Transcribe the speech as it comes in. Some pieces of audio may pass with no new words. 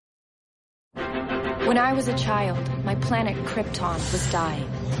When I was a child, my planet Krypton was dying.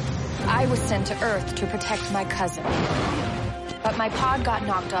 I was sent to Earth to protect my cousin. But my pod got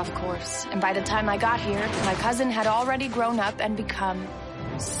knocked off course, and by the time I got here, my cousin had already grown up and become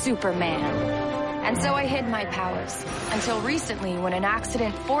Superman. And so I hid my powers, until recently when an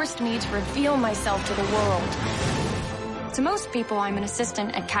accident forced me to reveal myself to the world. To most people, I'm an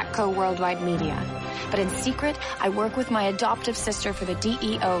assistant at Catco Worldwide Media. But in secret, I work with my adoptive sister for the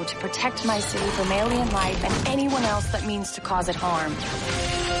DEO to protect my city from alien life and anyone else that means to cause it harm.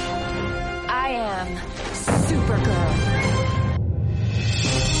 I am Supergirl.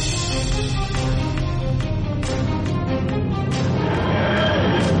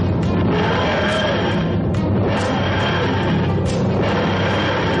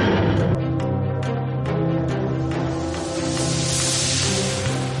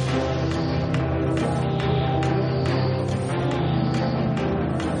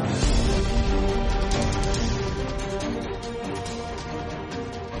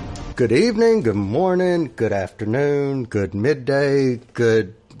 Good evening, good morning, good afternoon, good midday,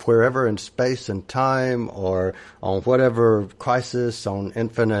 good wherever in space and time, or on whatever crisis on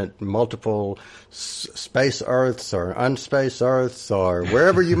infinite multiple space Earths or unspace Earths or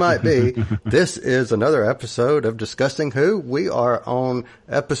wherever you might be. This is another episode of Discussing Who. We are on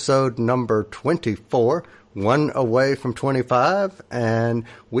episode number 24, one away from 25, and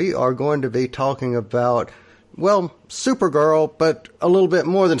we are going to be talking about, well, Supergirl, but a little bit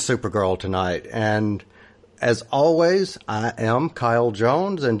more than Supergirl tonight. And as always, I am Kyle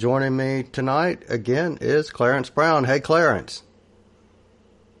Jones, and joining me tonight again is Clarence Brown. Hey, Clarence.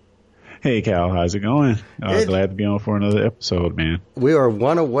 Hey, Cal. How's it going? Glad to be on for another episode, man. We are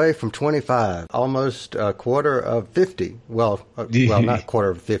one away from 25, almost a quarter of 50. Well, not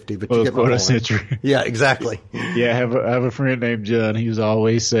quarter of 50, but you get my quarter point. Century. Yeah, exactly. Yeah, I have a friend named John. He used to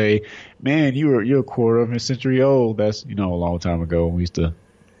always say, "Man, you're a quarter of a century old." That's a long time ago. We used to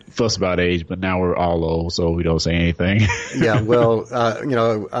fuss about age, but now we're all old, so we don't say anything. Yeah, well,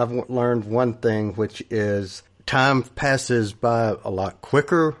 I've learned one thing, which is time passes by a lot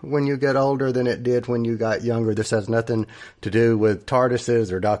quicker when you get older than it did when you got younger. This has nothing to do with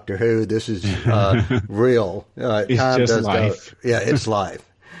TARDISes or Doctor Who. This is real. It's time just does life. Yeah, it's life.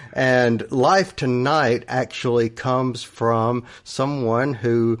 And life tonight actually comes from someone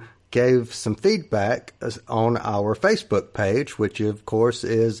who gave some feedback on our Facebook page, which of course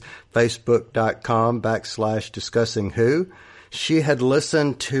is facebook.com/discussing who. She had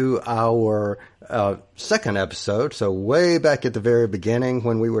listened to our second episode, so way back at the very beginning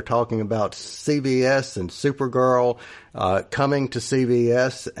when we were talking about CBS and Supergirl coming to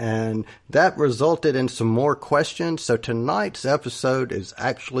CBS, and that resulted in some more questions. So tonight's episode is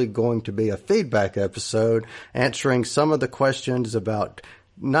actually going to be a feedback episode, answering some of the questions about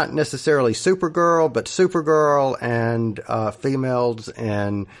not necessarily Supergirl, but Supergirl and females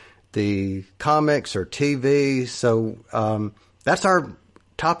in the comics or TV. So that's our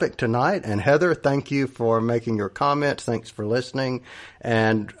topic tonight. And Heather, thank you for making your comments. Thanks for listening.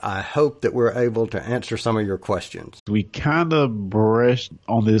 And I hope that we're able to answer some of your questions. We kind of brushed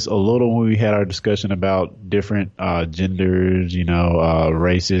on this a little when we had our discussion about different genders,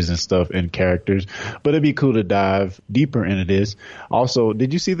 races and stuff and characters. But it'd be cool to dive deeper into this. Also,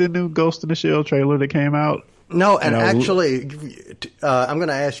 did you see the new Ghost in the Shell trailer that came out? No, and actually, I'm going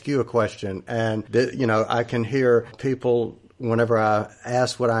to ask you a question. And, I can hear people, whenever I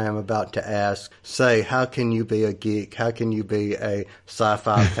ask what I am about to ask, say, how can you be a geek? How can you be a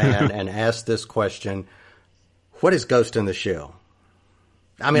sci-fi fan and ask this question? What is Ghost in the Shell?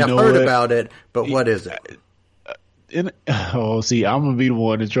 I mean, I've heard about it, but what is it? I'm going to be the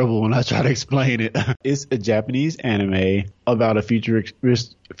one in trouble when I try to explain it. It's a Japanese anime about a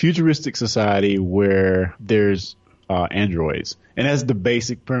futuristic society where there's androids. And that's the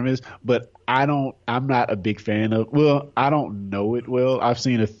basic premise, but I'm not a big fan of, I don't know it well. I've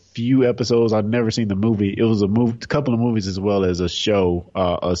seen a few episodes. I've never seen the movie. It was a couple of movies as well as a show,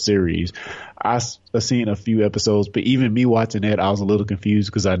 a series. I've seen a few episodes, but even me watching that, I was a little confused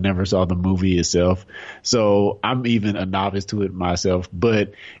because I never saw the movie itself. So I'm even a novice to it myself,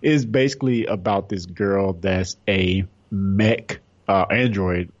 but it's basically about this girl that's a mech,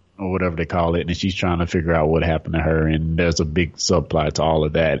 android, or whatever they call it, and she's trying to figure out what happened to her, and there's a big subplot to all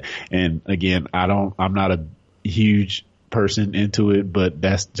of that. And again, I'm not a huge person into it, but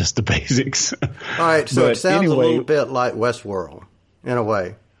that's just the basics. All right, so it sounds a little bit like Westworld in a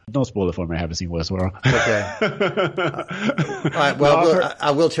way. Don't spoil it for me. I haven't seen Westworld. Okay. All right. Well,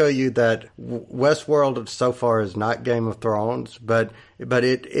 I will tell you that Westworld so far is not Game of Thrones, but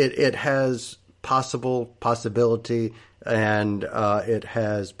it has possibility and it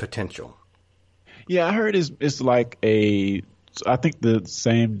has potential. Yeah, I heard it's like I think the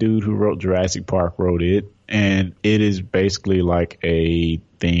same dude who wrote Jurassic Park wrote it, and it is basically like a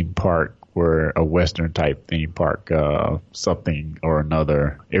theme park, where a Western type theme park, something or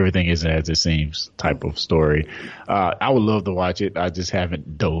another. Everything isn't as it seems type of story. I would love to watch it. I just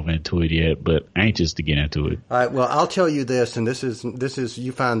haven't dove into it yet, but anxious to get into it. All right. Well, I'll tell you this, and this is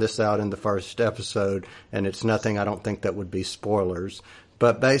you find this out in the first episode, and it's nothing. I don't think that would be spoilers.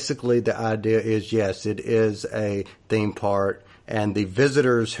 But basically, the idea is, yes, it is a theme park, and the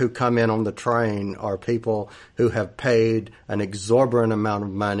visitors who come in on the train are people who have paid an exorbitant amount of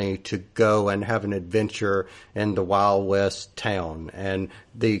money to go and have an adventure in the Wild West town. And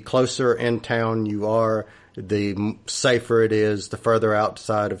the closer in town you are, the safer it is. The further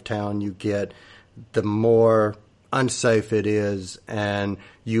outside of town you get, the more unsafe it is, and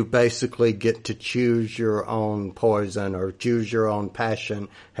you basically get to choose your own poison or choose your own passion,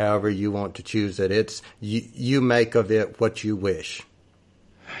 however you want to choose it. It's you make of it what you wish.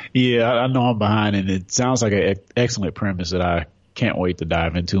 Yeah, I know I'm behind, and it sounds like an excellent premise that I can't wait to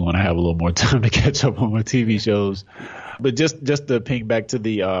dive into when I have a little more time to catch up on my TV shows. But just to ping back to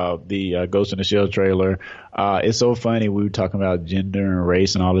the Ghost in the Shell trailer, it's so funny. We were talking about gender and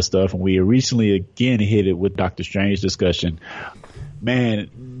race and all this stuff, and we recently again hit it with Doctor Strange discussion.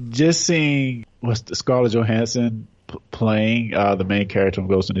 Man, just seeing Scarlett Johansson playing the main character of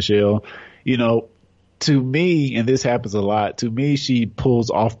Ghost in the Shell, to me, and this happens a lot, to me she pulls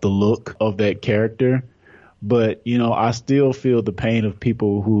off the look of that character. But, I still feel the pain of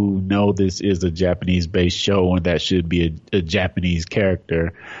people who know this is a Japanese-based show and that should be a Japanese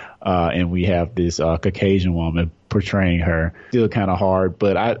character. And we have this Caucasian woman portraying her. Still kind of hard,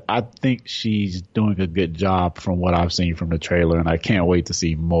 but I think she's doing a good job from what I've seen from the trailer, and I can't wait to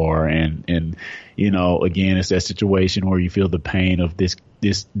see more. And again, it's that situation where you feel the pain of this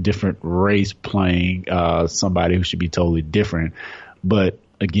different race playing somebody who should be totally different. But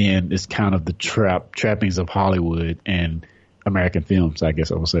again, it's kind of the trappings of Hollywood and American films, I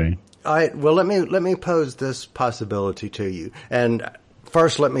guess I would say. All right. Well, let me pose this possibility to you. And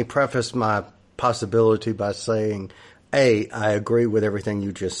first, let me preface my possibility by saying, A, I agree with everything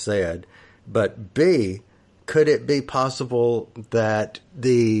you just said. But B, could it be possible that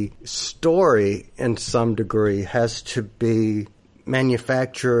the story in some degree has to be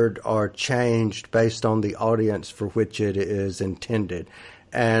manufactured or changed based on the audience for which it is intended?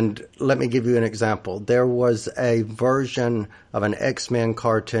 And let me give you an example. There was a version of an X-Men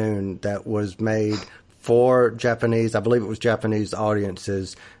cartoon that was made for Japanese, I believe it was Japanese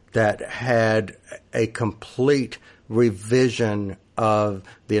audiences, that had a complete revision of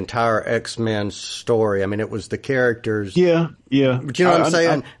the entire X-Men story. I mean, it was the characters. Yeah. But you know what I'm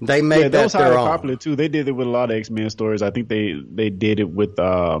saying? They made that their own. Popular too. They did it with a lot of X-Men stories. I think they did it with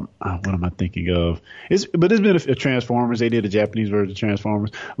what am I thinking of? But it's been a Transformers. They did a Japanese version of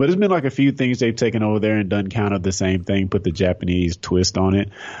Transformers. But it's been like a few things they've taken over there and done kind of the same thing, put the Japanese twist on it.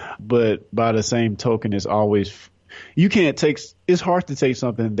 But by the same token, it's always it's hard to take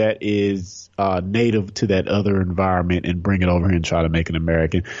something that is native to that other environment and bring it over here and try to make it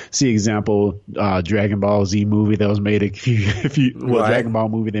American. See example, Dragon Ball Z movie that was made Dragon Ball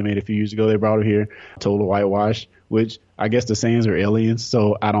movie they made a few years ago. They brought it here, total whitewash, which I guess the Saiyans are aliens,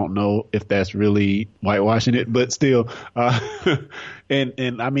 so I don't know if that's really whitewashing it, but still.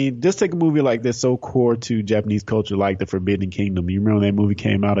 And I mean, just take a movie like this so core to Japanese culture, like The Forbidden Kingdom. You remember that movie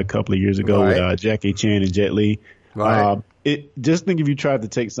came out a couple of years ago with Jackie Chan and Jet Li. Right. Just think if you tried to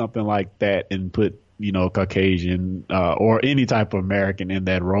take something like that and put, Caucasian or any type of American in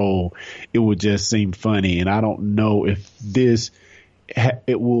that role, it would just seem funny. And I don't know if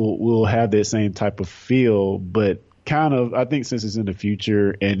it will have that same type of feel, but kind of, I think since it's in the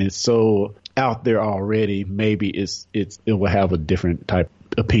future and it's so out there already, maybe it will have a different type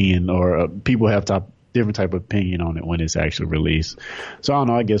opinion, or people have different type of opinion on it when it's actually released. So I don't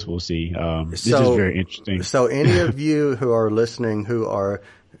know. I guess we'll see. It's just very interesting. So any of you who are listening who are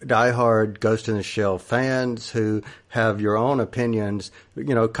diehard Ghost in the Shell fans who have your own opinions,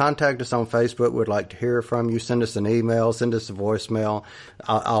 contact us on Facebook. We'd like to hear from you. Send us an email. Send us a voicemail.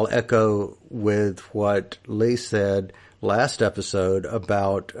 I'll echo with what Lee said last episode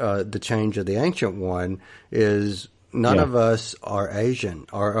about the change of the Ancient One is none of us are Asian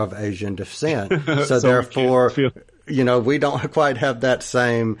or of Asian descent. So therefore, we don't quite have that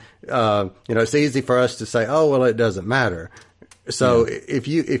same, it's easy for us to say, oh, well, it doesn't matter. So if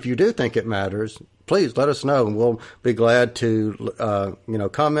you do think it matters, please let us know, and we'll be glad to,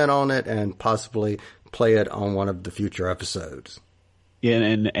 comment on it and possibly play it on one of the future episodes. Yeah,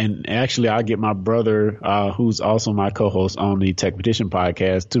 and actually, I'll get my brother, who's also my co-host on the Tech Petition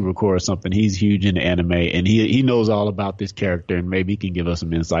podcast, to record something. He's huge into anime, and he knows all about this character, and maybe he can give us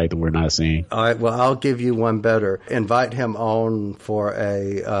some insight that we're not seeing. All right, well, I'll give you one better. Invite him on for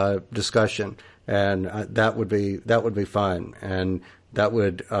a discussion, and that would be fun. And that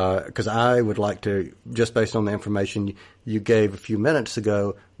would, because I would like to, just based on the information you gave a few minutes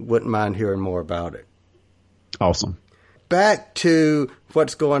ago, wouldn't mind hearing more about it. Awesome. Back to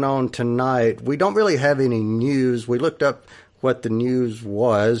what's going on tonight. We don't really have any news. We looked up what the news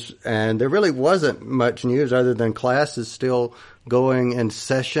was, and there really wasn't much news other than class is still going in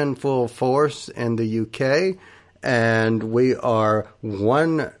session full force in the UK, and we are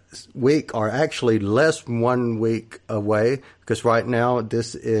 1 week, or actually less 1 week away, because right now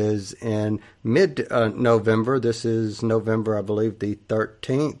this is in mid-November. This is November, I believe, the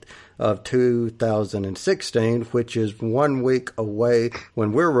 13th. Of 2016, which is 1 week away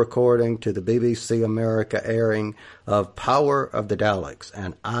when we're recording to the BBC America airing of Power of the Daleks,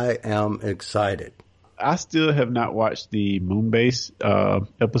 and I am excited. I still have not watched the Moonbase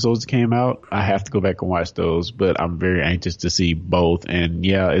episodes that came out. I have to go back and watch those, but I'm very anxious to see both. And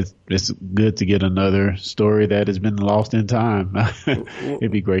yeah, it's good to get another story that has been lost in time.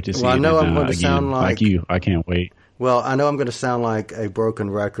 It'd be great to see. Well, I know it I'm going to again, sound like you. I can't wait. Well, I know I'm going to sound like a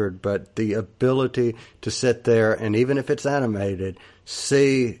broken record, but the ability to sit there and, even if it's animated,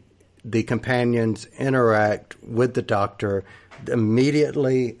 see the companions interact with the Doctor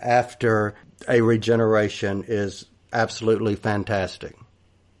immediately after a regeneration is absolutely fantastic.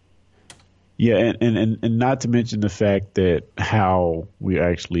 Yeah, and not to mention the fact that how we're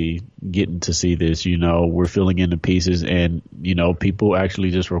actually getting to see this, we're filling in the pieces, and, people actually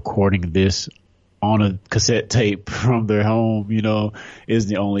just recording this on a cassette tape from their home, is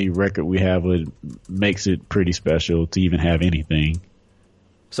the only record we have. It makes it pretty special to even have anything.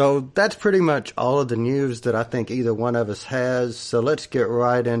 So that's pretty much all of the news that I think either one of us has. So let's get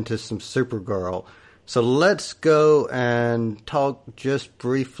right into some Supergirl. So let's go and talk just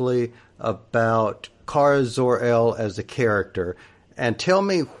briefly about Kara Zor-El as a character. And tell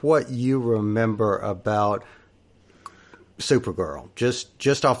me what you remember about Supergirl,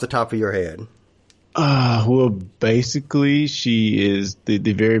 just off the top of your head. Well, basically, she is the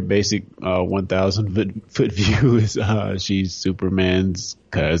very basic 1,000 foot view is she's Superman's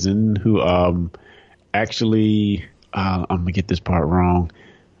cousin who actually I'm gonna get this part wrong.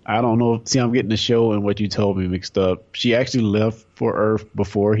 I don't know. See, I'm getting the show and what you told me mixed up. She actually left for Earth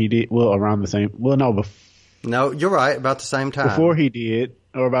before he did. Well, around the same. Well, no, no, you're right. About the same time. Before he did,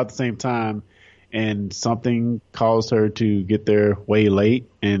 or about the same time. And something caused her to get there way late.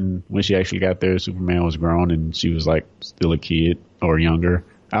 And when she actually got there, Superman was grown and she was like still a kid or younger.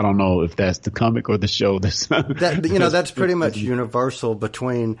 I don't know if that's the comic or the show. That's pretty much universal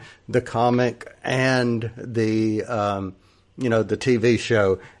between the comic and the, the TV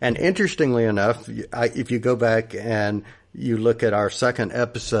show. And interestingly enough, if you go back and you look at our second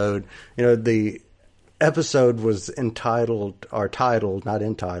episode, the episode was titled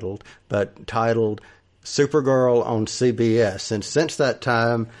Supergirl on CBS. And since that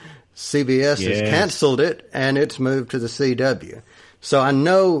time, CBS has canceled it and it's moved to the CW. So I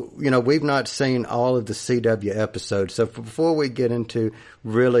know, we've not seen all of the CW episodes. So before we get into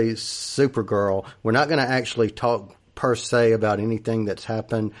really Supergirl, we're not going to actually talk per se about anything that's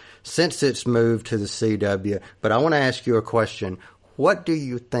happened since it's moved to the CW. But I want to ask you a question. What do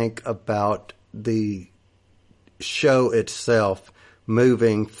you think about the show itself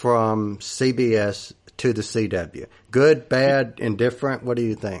moving from CBS to the CW? Good, bad, indifferent? What do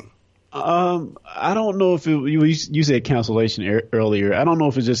you think? I don't know if you said cancellation earlier. I don't know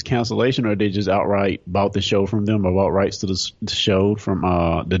if it's just cancellation or they just outright bought the show from them or bought rights to the show from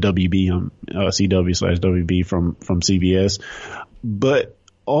the WB CW/WB from CBS. But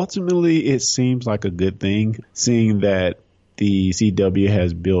ultimately, it seems like a good thing, seeing that the CW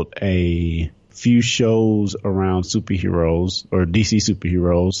has built a few shows around superheroes or DC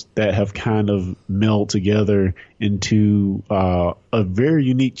superheroes that have kind of melded together into a very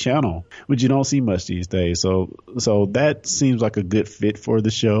unique channel, which you don't see much these days. So that seems like a good fit for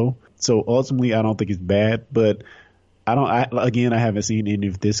the show. So ultimately, I don't think it's bad, but I haven't seen any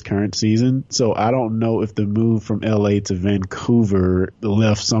of this current season, so I don't know if the move from LA to Vancouver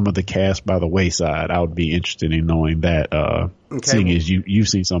left some of the cast by the wayside. I would be interested in knowing that, seeing as you've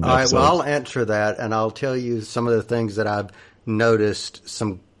seen some of that. All right, well, I'll answer that, and I'll tell you some of the things that I've noticed.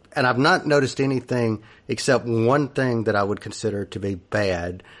 And I've not noticed anything except one thing that I would consider to be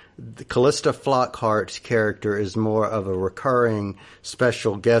bad. Callista Flockhart's character is more of a recurring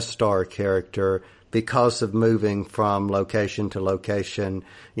special guest star character because of moving from location to location,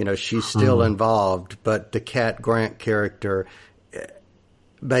 she's still involved, but the Cat Grant character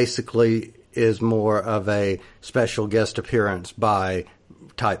basically is more of a special guest appearance by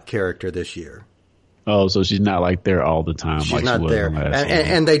type character this year. Oh, so she's not like there all the time. She's like not she was there. in last season.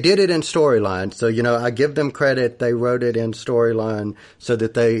 And they did it in storyline. So, I give them credit. They wrote it in storyline so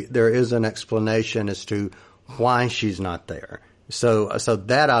that there is an explanation as to why she's not there. So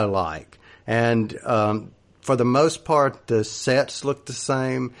that I like. And, for the most part, the sets look the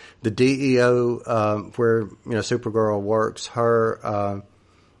same. The DEO, where, Supergirl works, her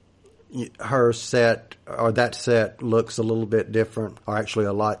set or that set looks a little bit different, or actually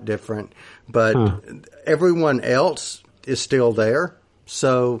a lot different, but everyone else is still there.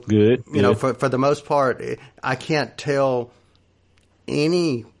 So, good. For the most part, I can't tell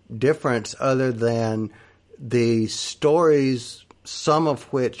any difference other than the stories, some of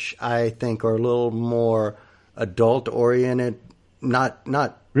which I think are a little more adult oriented, not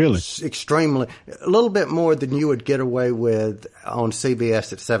really extremely, a little bit more than you would get away with on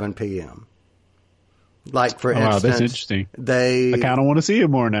CBS at 7 p.m. Like, for instance, that's interesting. I kind of want to see it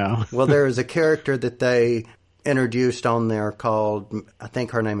more now. Well, there is a character that they introduced on there called, I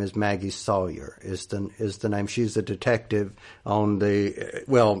think her name is Maggie Sawyer is the name. She's a detective on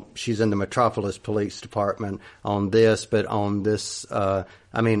she's in the Metropolis Police Department on this, but on this, in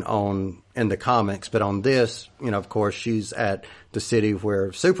the comics, but on this, of course, she's at the city where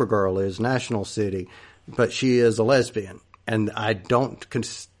Supergirl is, National City, but she is a lesbian. And I don't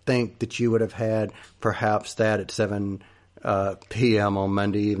think that you would have had perhaps that at 7 p.m. on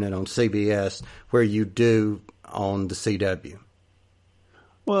Monday evening on CBS where you do on the CW.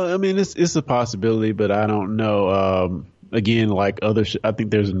 Well, I mean, it's a possibility, but I don't know. Again, like other, I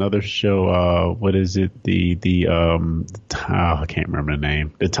think there's another show. What is it? I can't remember the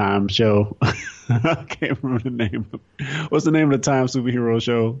name. The Time show. I can't remember the name. What's the name of the Time superhero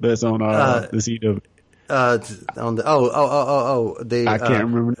show that's on the CW? I can't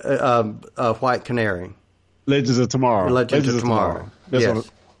remember. White Canary. Legends of Tomorrow. Legends of Tomorrow. Yes.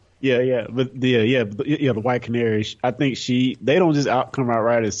 The White Canary. I think they don't just come out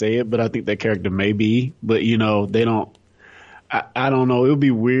right and say it, but I think that character may be. But they don't. I don't know. It would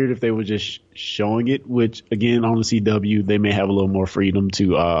be weird if they were just showing it. Which again, on the CW, they may have a little more freedom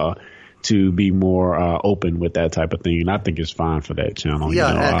to be more open with that type of thing, and I think it's fine for that channel.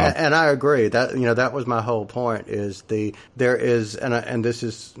 Yeah, and I agree that that was my whole point. Is there is and this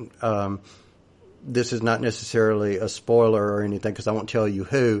is not necessarily a spoiler or anything because I won't tell you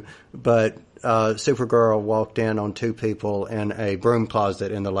who, but Supergirl walked in on two people in a broom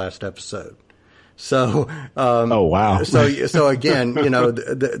closet in the last episode. So, oh wow! So again,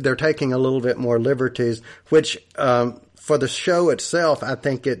 they're taking a little bit more liberties, which for the show itself, I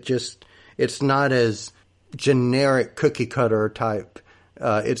think it's not as generic cookie cutter type.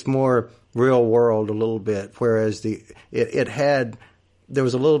 It's more real world a little bit, whereas there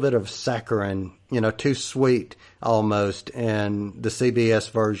was a little bit of saccharine, too sweet almost in the CBS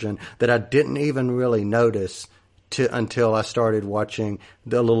version that I didn't even really notice until I started watching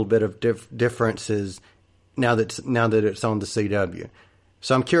the little bit of differences now that it's on the CW.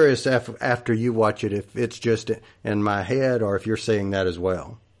 So I'm curious after you watch it if it's just in my head or if you're seeing that as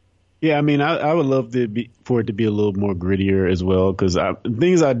well. Yeah, I mean, I would love for it to be a little more grittier as well because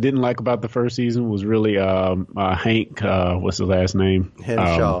things I didn't like about the first season was really Hank. What's his last name?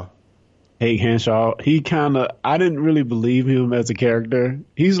 Henshaw. Hank Henshaw. I didn't really believe him as a character.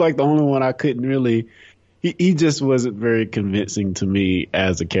 He's like the only one I couldn't really. He just wasn't very convincing to me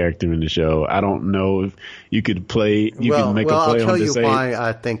as a character in the show. I don't know if you could play. Could make a play I'll tell on you to say. Why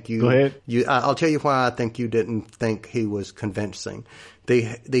I think you. Go ahead. I'll tell you why I think you didn't think he was convincing.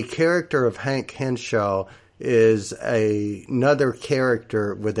 The character of Hank Henshaw is another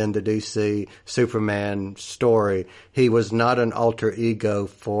character within the DC Superman story. He was not an alter ego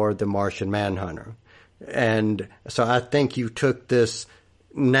for the Martian Manhunter, and so I think you took this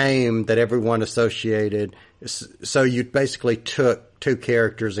name that everyone associated. So you basically took two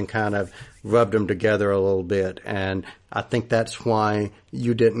characters and kind of rubbed them together a little bit. And I think that's why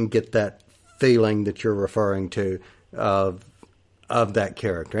you didn't get that feeling that you're referring to of that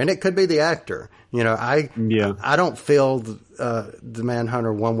character. And it could be the actor. I don't feel the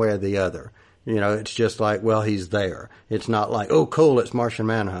Manhunter one way or the other. It's just like, well, he's there. It's not like, oh, cool, it's Martian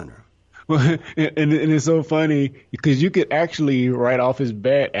Manhunter. Well, and it's so funny because you could actually write off his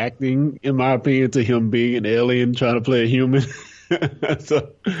bad acting, in my opinion, to him being an alien trying to play a human.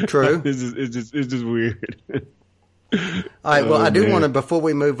 So, true. It's just weird. All right. Well, I do want to, before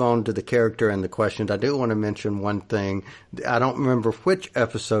we move on to the character and the questions, I do want to mention one thing. I don't remember which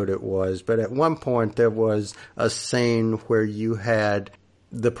episode it was, but at one point there was a scene where you had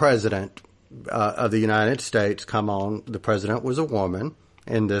the president of the United States come on. The president was a woman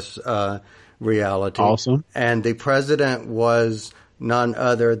in this reality. Awesome. And the president was none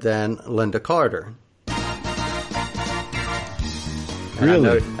other than Linda Carter.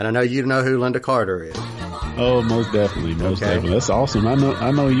 Really? And I know you know who Linda Carter is. Oh, most definitely, definitely. That's awesome. I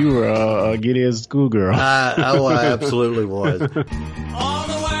know you were giddy as a schoolgirl. I absolutely was. All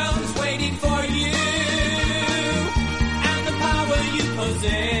the world is waiting for you and the power you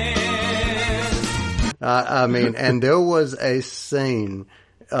possess. I mean, and there was a scene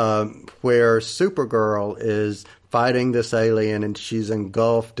where Supergirl is fighting this alien and she's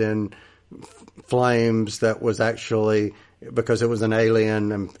engulfed in flames that was actually because it was an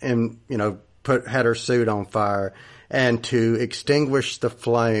alien and you know, had her suit on fire, and to extinguish the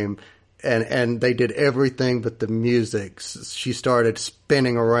flame, and they did everything but the music. She started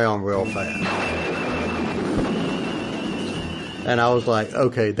spinning around real fast. And I was like,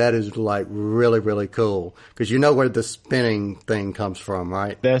 okay, that is like really, really cool. Because you know where the spinning thing comes from,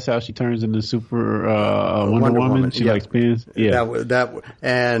 right? That's how she turns into Super Wonder Woman. She like spins. Yeah.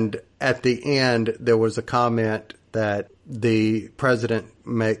 And at the end, there was a comment that the president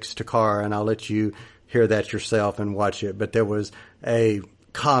makes to Kara, and I'll let you hear that yourself and watch it. But there was a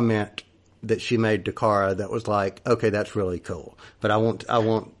comment that she made to Kara that was like, okay, that's really cool. But I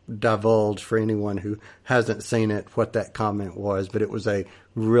won't divulge for anyone who hasn't seen it what that comment was, but it was a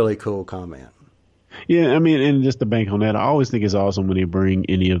really cool comment. Yeah, I mean, and just to bank on that, I always think it's awesome when they bring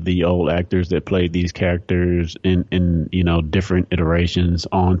any of the old actors that played these characters in you know, different iterations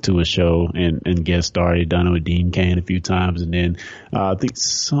onto a show and guest star. They done it with Dean Cain a few times, and then I think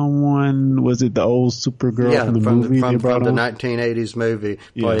was it the old Supergirl from the movie they brought from the on? 1980s movie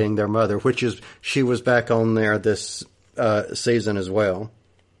playing their mother, she was back on there this season as well.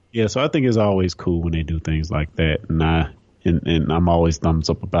 Yeah, so I think it's always cool when they do things like that, and I'm always thumbs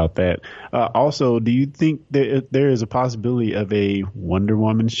up about that. Also, do you think that there is a possibility of a Wonder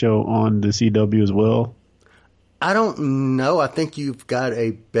Woman show on the CW as well? I don't know. I think you've got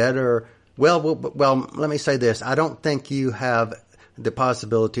a better... Well, let me say this. I don't think you have the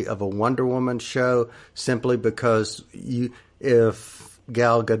possibility of a Wonder Woman show simply because if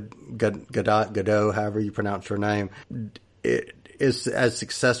Gal Gadot, however you pronounce her name, is as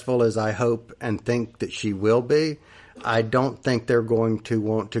successful as I hope and think that she will be, I don't think they're going to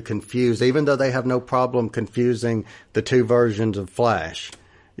want to confuse, even though they have no problem confusing the two versions of Flash.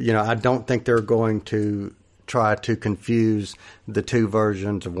 You know, I don't think they're going to try to confuse the two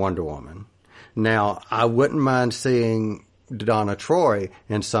versions of Wonder Woman. Now, I wouldn't mind seeing Donna Troy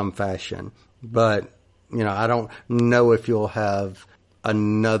in some fashion, but, you know, I don't know if you'll have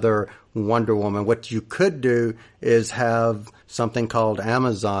another Wonder Woman. What you could do is have something called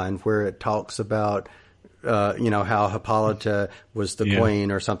Amazon, where it talks about you know, how Hippolyta was the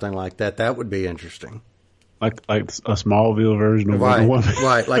queen or something like that. That would be interesting. Like a Smallville version of Wonder Woman.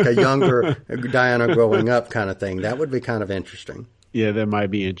 Right, like a younger Diana growing up kind of thing. That would be kind of interesting. Yeah, that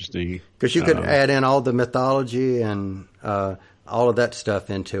might be interesting. Because you could add in all the mythology and all of that stuff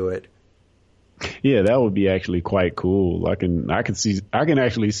into it. Yeah, that would be actually quite cool. I can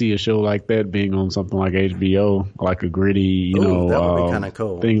actually see a show like that being on something like HBO, like a gritty, that would be kind of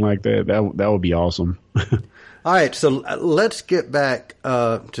cool thing like that. That would be awesome. All right, so let's get back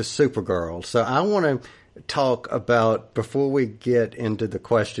to Supergirl. So I want to talk about, before we get into the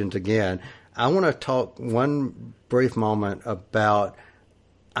questions again, I want to talk one brief moment about,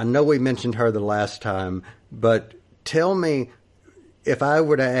 I know we mentioned her the last time, but tell me, if I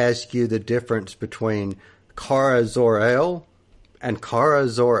were to ask you the difference between Kara Zor-El and Kara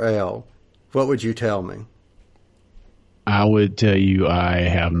Zor-El, what would you tell me? I would tell you I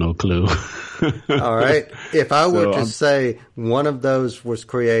have no clue. All right. If I were to say one of those was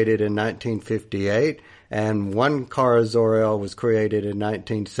created in 1958 and one Kara Zor-El was created in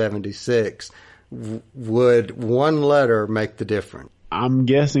 1976, would one letter make the difference? I'm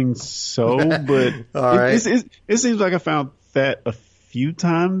guessing so, but all right. It seems like I found that a few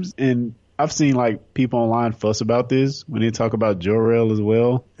times, and I've seen like people online fuss about this when they talk about Jor-El as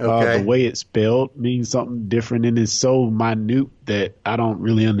well. Okay. The way it's spelled means something different, and it's so minute that I don't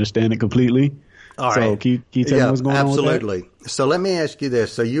really understand it completely. All so right. can you tell me what's going on with that? Absolutely. So let me ask you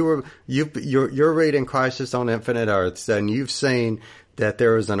this. So you're reading Crisis on Infinite Earths, and you've seen that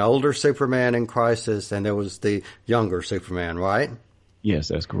there was an older Superman in Crisis and there was the younger Superman, right? Yes,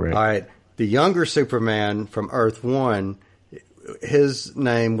 that's correct. All right. The younger Superman from Earth 1, his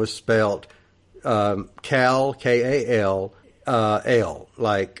name was spelt Kal, Kal, L,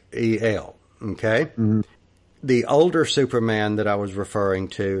 like El. Okay? Mm-hmm. The older Superman that I was referring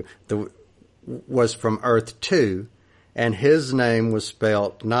to was from Earth 2, and his name was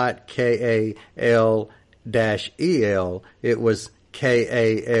spelt not Kal-El, it was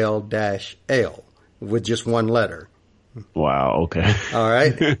Kal-L with just one letter. Wow, okay. All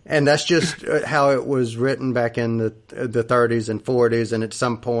right. And that's just how it was written back in the 30s and 40s. And at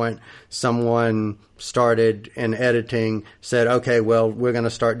some point, someone started in editing, said, okay, well, we're going to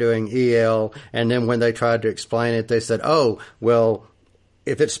start doing EL. And then when they tried to explain it, they said, oh, well,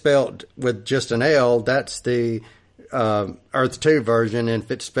 if it's spelled with just an L, that's the Earth 2 version. And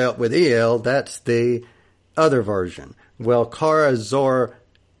if it's spelled with EL, that's the other version. Well, Kara Zor,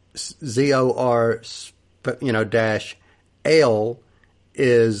 Z-O-R, dash L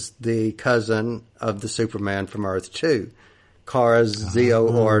is the cousin of the Superman from Earth 2. Kara's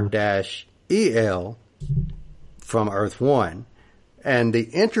Z-O-R dash E-L from Earth 1. And the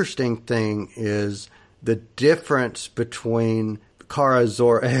interesting thing is the difference between Kara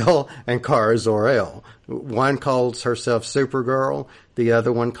Zor-El and Kara Zor-El. One calls herself Supergirl. The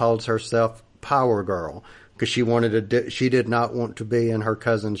other one calls herself Power Girl because she did not want to be in her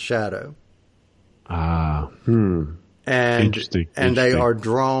cousin's shadow. And Interesting. They are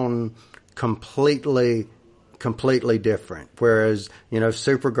drawn completely different. Whereas,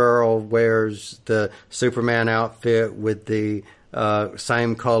 Supergirl wears the Superman outfit with the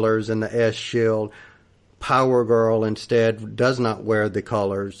same colors and the S shield. Power Girl instead does not wear the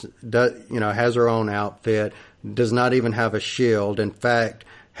colors, has her own outfit, does not even have a shield. In fact,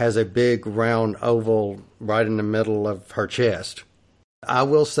 has a big round oval right in the middle of her chest. I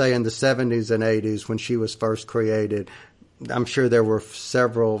will say in the 70s and 80s when she was first created, I'm sure there were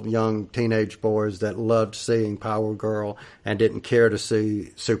several young teenage boys that loved seeing Power Girl and didn't care to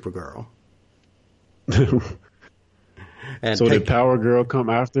see Supergirl. And so did Power Girl come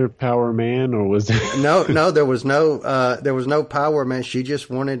after Power Man, or was there... No, there was no Power Man. She just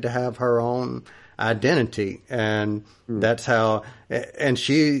wanted to have her own identity, and that's how. And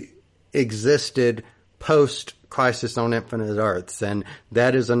she existed post Crisis on Infinite Earths, and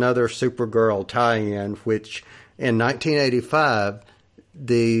that is another Supergirl tie-in. Which in 1985,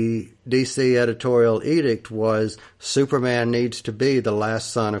 the DC editorial edict was Superman needs to be the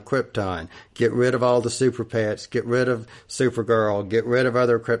last son of Krypton. Get rid of all the super pets. Get rid of Supergirl. Get rid of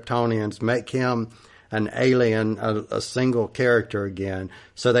other Kryptonians. Make him an alien, a single character again.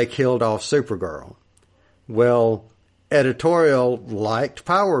 So they killed off Supergirl. Well, editorial liked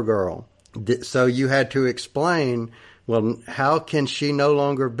Power Girl. So you had to explain, well, how can she no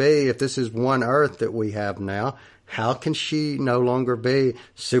longer be, if this is one Earth that we have now, how can she no longer be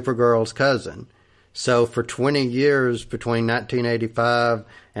Supergirl's cousin? So for 20 years, between 1985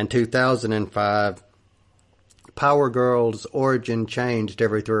 and 2005, Power Girl's origin changed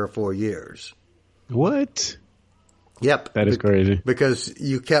every 3 or 4 years. What? Yep. That is crazy. Because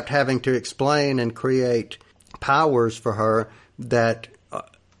you kept having to explain and create powers for her that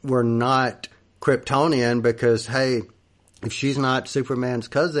were not Kryptonian because, hey, if she's not Superman's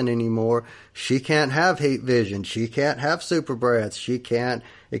cousin anymore, she can't have heat vision, she can't have super breath, she can't,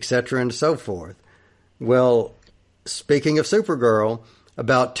 etc. and so forth. Well, speaking of Supergirl,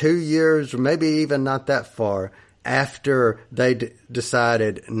 about 2 years, or maybe even not that far, after they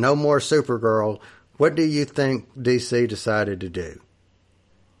decided no more Supergirl, what do you think DC decided to do?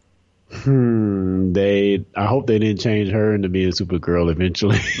 I hope they didn't change her into being Supergirl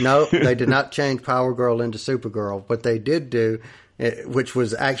eventually. No, they did not change Power Girl into Supergirl. What they did do, which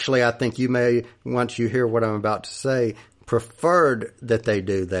was actually, I think you may, once you hear what I'm about to say, preferred that they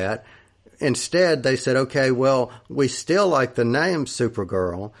do that. Instead, they said, okay, well, we still like the name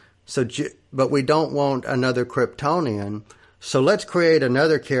Supergirl, but we don't want another Kryptonian. So let's create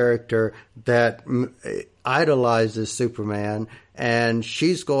another character that idolizes Superman, and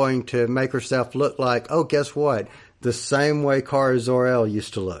she's going to make herself look like, oh, guess what? The same way Kara Zor-El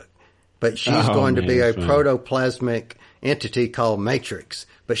used to look. But she's going to be a protoplasmic entity called Matrix.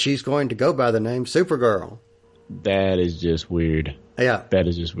 But she's going to go by the name Supergirl. That is just weird. Yeah. That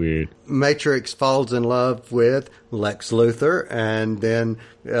is just weird. Matrix falls in love with Lex Luthor and then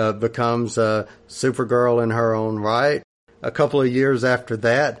becomes a Supergirl in her own right. A couple of years after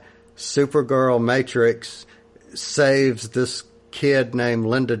that, Supergirl Matrix saves this kid named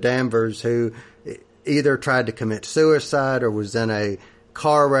Linda Danvers who either tried to commit suicide or was in a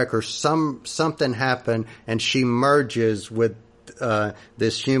car wreck or something happened, and she merges with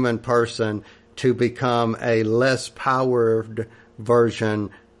this human person to become a less powered version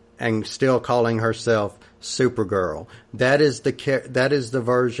and still calling herself Supergirl. That is the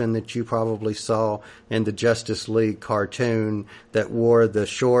version that you probably saw in the Justice League cartoon that wore the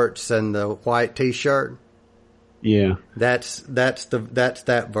shorts and the white T-shirt. Yeah, that's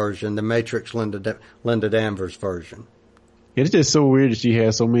that version, the Matrix Linda Danvers version. It's just so weird that she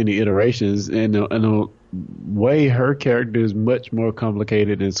has so many iterations, and a way her character is much more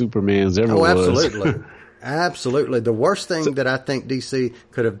complicated than Superman's ever was. Oh, absolutely. Absolutely. The worst thing that I think DC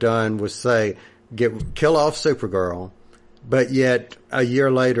could have done was say, kill off Supergirl, but yet a year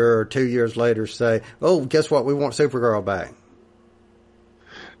later or 2 years later say, oh, guess what? We want Supergirl back.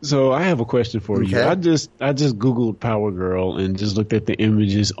 So I have a question for you. I just Googled Power Girl and just looked at the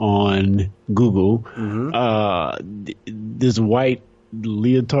images on Google. Mm-hmm. This white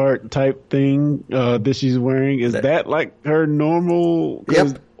leotard type thing that she's wearing, is that like her normal?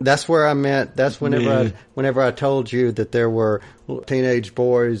 Yep, that's where I meant. That's whenever I told you that there were teenage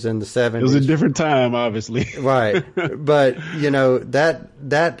boys in the 70s. It was a different time, obviously. Right, but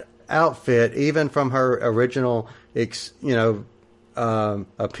that outfit, even from her original,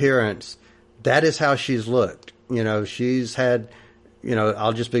 appearance, that is how she's looked. She's had,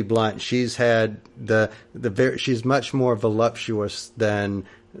 I'll just be blunt. She's had she's much more voluptuous than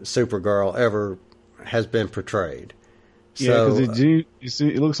Supergirl ever has been portrayed. Yeah, because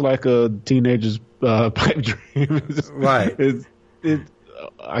it looks like a teenager's pipe dream. Right.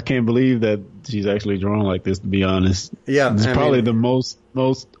 I can't believe that she's actually drawn like this, to be honest. Yeah. It's probably the most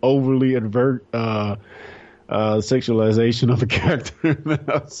overly overt sexualization of a character that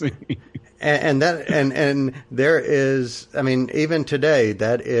I've seen. And there is, even today,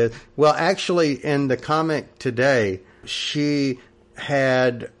 that is, well, actually in the comic today, she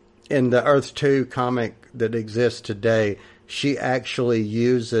had, in the Earth 2 comic that exists today, she actually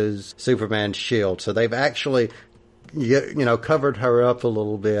uses Superman's shield. So they've actually, covered her up a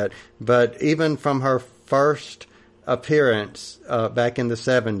little bit. But even from her first appearance back in the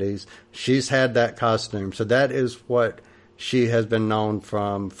 70s, she's had that costume. So that is what she has been known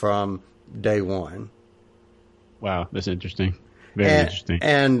from day one. Wow, that's interesting. Very interesting.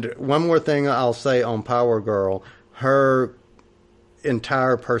 And one more thing I'll say on Power Girl, her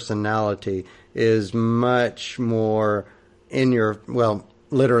entire personality is much more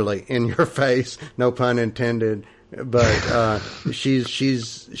literally in your face, no pun intended, but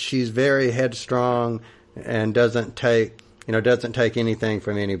she's very headstrong and doesn't take anything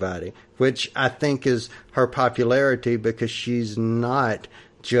from anybody, which I think is her popularity, because she's not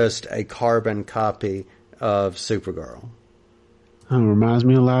just a carbon copy of Supergirl. Reminds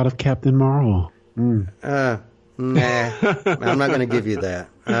me a lot of Captain Marvel. Nah, I'm not going to give you that.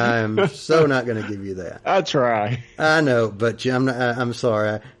 I'm so not going to give you that. I try. I know, but I'm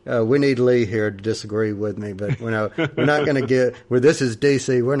sorry. We need Lee here to disagree with me, but we're not going to get. Well, this is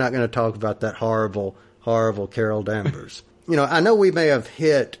DC. We're not going to talk about that horrible Carol Danvers. I know we may have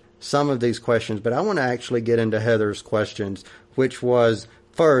hit some of these questions, but I want to actually get into Heather's questions, which was,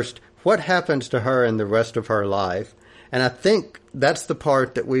 first, what happens to her in the rest of her life? And I think that's the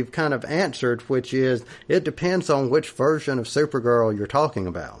part that we've kind of answered, which is it depends on which version of Supergirl you're talking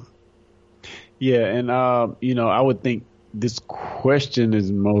about. Yeah, and I would think this question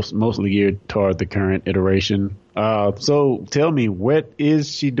is mostly geared toward the current iteration. So tell me, what is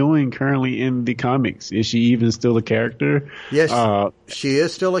she doing currently in the comics? Is she even still a character? Yes, she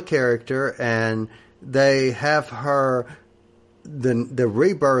is still a character, and they have her. The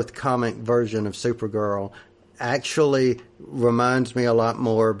Rebirth comic version of Supergirl actually reminds me a lot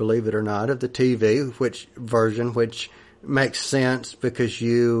more, believe it or not, of the TV version, which makes sense because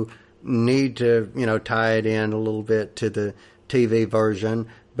you need to, tie it in a little bit to the TV version.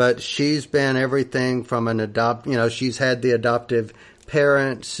 But she's been everything from she's had the adoptive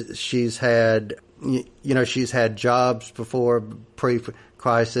parents. She's had, she's had jobs before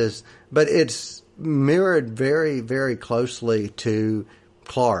pre-crisis, but it's mirrored very, very closely to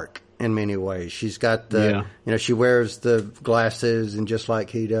Clark in many ways. She's got she wears the glasses and just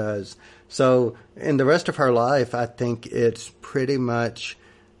like he does. So in the rest of her life, I think it's pretty much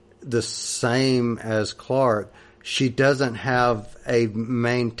the same as Clark. She doesn't have a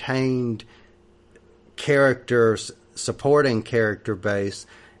maintained supporting character base,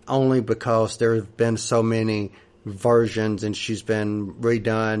 only because there have been so many versions and she's been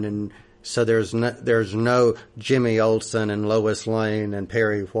redone, and so there's no Jimmy Olsen and Lois Lane and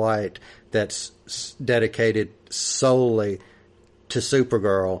Perry White that's dedicated solely to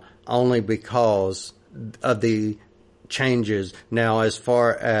Supergirl, only because of the changes. Now, as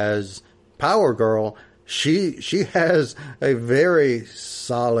far as Power Girl, she has a very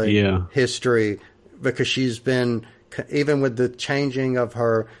solid history, because she's been, even with the changing of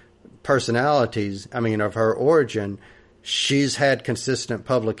her personalities, of her origin, she's had consistent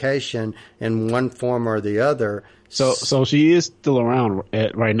publication in one form or the other. So she is still around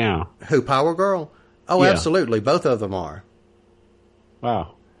right now. Who, Power Girl? Oh, Yeah. absolutely. Both of them are.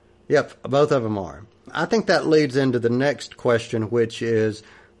 Wow. Yep, both of them are. I think that leads into the next question, which is,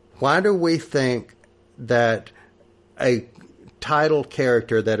 why do we think that a title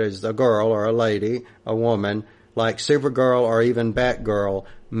character that is a girl or a lady, a woman, like Supergirl or even Batgirl,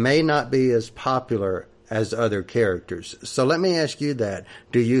 may not be as popular as other characters? So let me ask you that.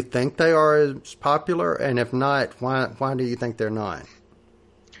 Do you think they are as popular? And if not, why do you think they're not?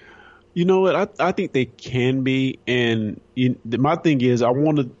 You know what? I think they can be, and my thing is, I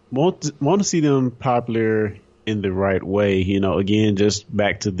want to see them popular in the right way. Again, just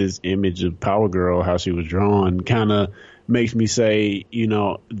back to this image of Power Girl, how she was drawn, kind of makes me say,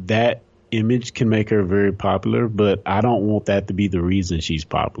 that image can make her very popular, but I don't want that to be the reason she's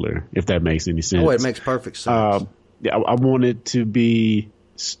popular. If that makes any sense. Oh, it makes perfect sense. I want it to be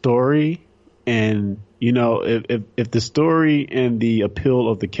story. And, if the story and the appeal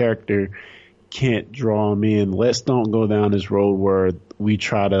of the character can't draw them in, let's don't go down this road where we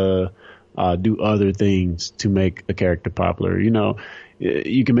try to do other things to make a character popular.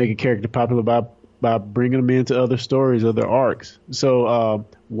 You can make a character popular by bringing them into other stories, other arcs. So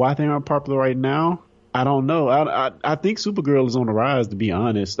why they aren't popular right now, I don't know. I think Supergirl is on the rise, to be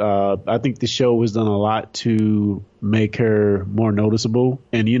honest. I think the show has done a lot to make her more noticeable.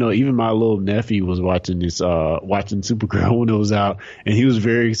 And, even my little nephew was watching Supergirl when it was out, and he was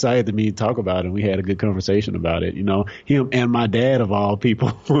very excited to me to talk about it. We had a good conversation about it. Him and my dad, of all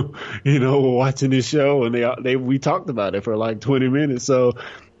people, were watching this show, and we talked about it for like 20 minutes. So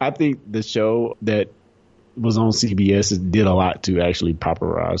I think the show that was on CBS did a lot to actually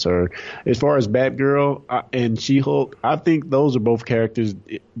popularize her. As far as Batgirl and She-Hulk, I think those are both characters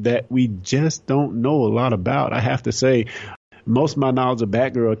that we just don't know a lot about. I have to say, most of my knowledge of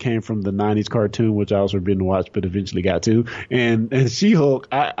Batgirl came from the 90s cartoon, which I was forbidden to watch, but eventually got to. And She-Hulk,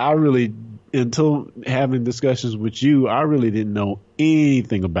 I really, until having discussions with you, I really didn't know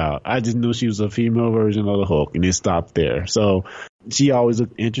anything about. I just knew she was a female version of the Hulk, and it stopped there. So she always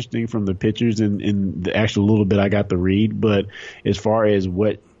looked interesting from the pictures and the actual little bit I got to read. But as far as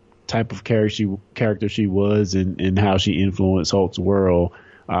what type of character she was and how she influenced Hulk's world,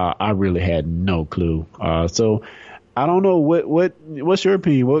 I really had no clue. So I don't know what's your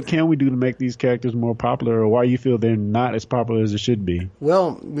opinion? What can we do to make these characters more popular, or why you feel they're not as popular as they should be?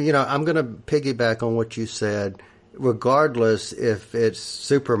 Well, I'm going to piggyback on what you said. Regardless if it's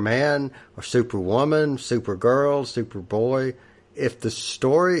Superman or Superwoman, Supergirl, Superboy, if the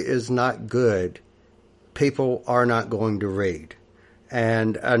story is not good, people are not going to read.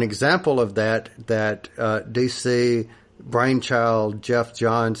 And an example of that DC brainchild Jeff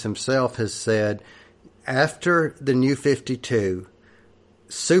Johns himself has said, after the New 52,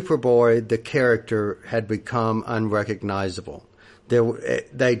 Superboy, the character, had become unrecognizable.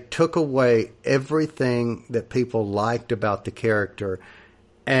 They took away everything that people liked about the character,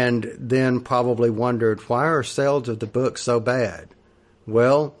 and then probably wondered, why are sales of the book so bad?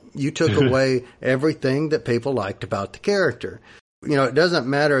 Well, you took away everything that people liked about the character. It doesn't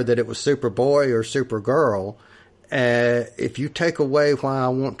matter that it was Superboy or Supergirl. If you take away why I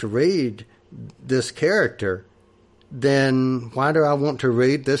want to read this character, then why do I want to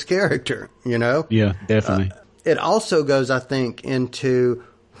read this character? Yeah, definitely. It also goes, I think, into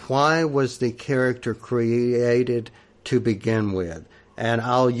why was the character created to begin with? And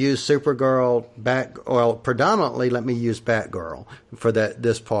I'll use Supergirl, predominantly let me use Batgirl for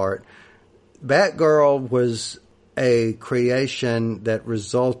this part. Batgirl was a creation that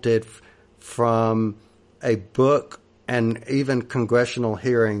resulted from a book and even congressional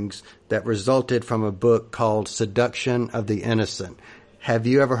hearings that resulted from a book called Seduction of the Innocent. Have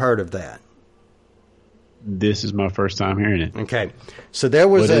you ever heard of that? This is my first time hearing it. Okay. So there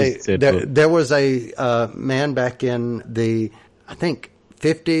was a man back in the, I think,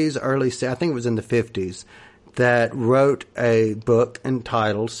 50s, I think it was in the 50s, that wrote a book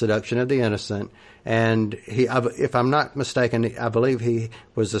entitled Seduction of the Innocent. And he, if I'm not mistaken, I believe he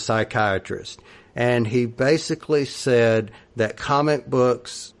was a psychiatrist. And he basically said that comic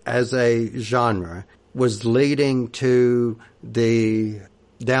books as a genre was leading to the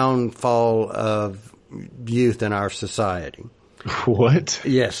downfall of youth in our society. What?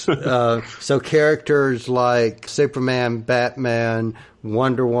 Yes. So characters like Superman, Batman,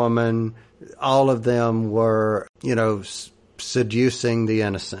 Wonder Woman, all of them were, seducing the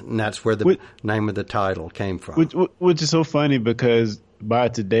innocent. And that's where the name of the title came from. Which is so funny because by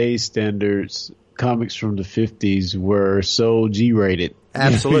today's standards, comics from the 50s were so G-rated.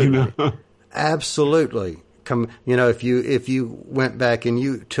 Absolutely. You know? Absolutely. If you went back and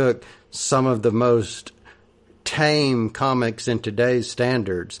you took some of the most tame comics in today's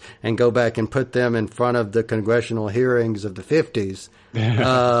standards and go back and put them in front of the congressional hearings of the 50s,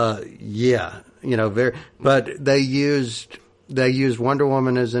 but they used Wonder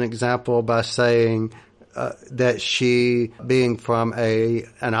Woman as an example by saying that she, being from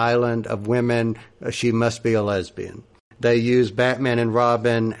an island of women, she must be a lesbian. They used Batman and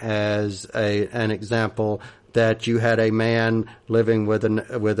Robin as an example that you had a man living with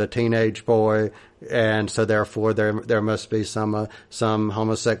a teenage boy, and so therefore there must be some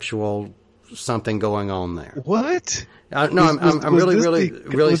homosexual something going on there. What? I'm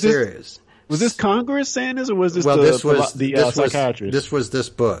really serious. Was this Congress saying this, or was this psychiatrist? This was this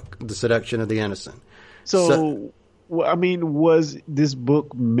book, The Seduction of the Innocent. So, I mean, was this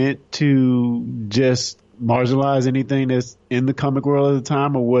book meant to just marginalize anything that's in the comic world at the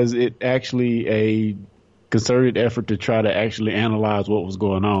time, or was it actually a concerted effort to try to actually analyze what was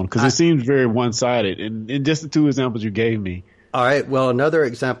going on? Because it seems very one-sided, and just the two examples you gave me. All right. Well, another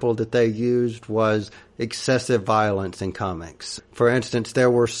example that they used was excessive violence in comics. For instance, there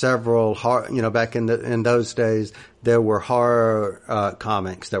were several back in those days, there were horror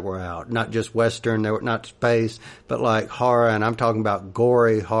comics that were out, not just Western, they were not space, but like horror, and I'm talking about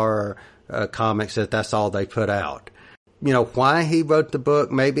gory horror comics that's all they put out. Why he wrote the book,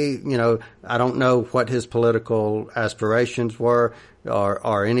 maybe, I don't know what his political aspirations were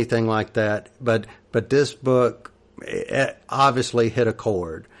or anything like that, but this book obviously hit a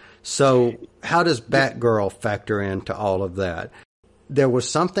chord. So how does Batgirl factor into all of that? There was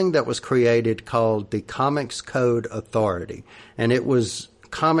something that was created called the Comics Code Authority, and it was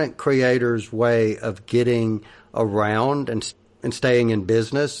comic creators' way of getting around and staying in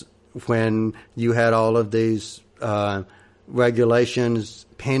business when you had all of these regulations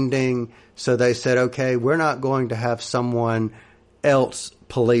pending. So they said, okay, we're not going to have someone else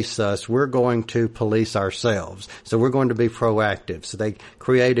police us. We're going to police ourselves. So we're going to be proactive. So they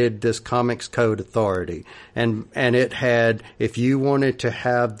created this Comics Code Authority. And it had, if you wanted to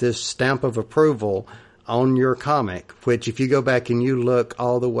have this stamp of approval on your comic, which if you go back and you look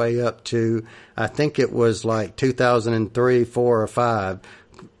all the way up to, I think it was like 2003, 4 or 5,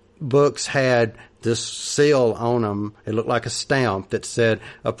 books had this seal on them. It looked like a stamp that said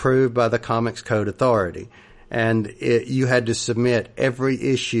approved by the Comics Code Authority. And you had to submit every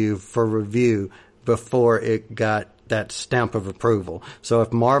issue for review before it got that stamp of approval. So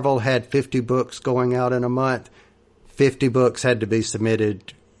if Marvel had 50 books going out in a month, 50 books had to be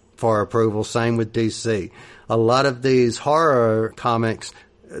submitted for approval. Same with DC. A lot of these horror comics,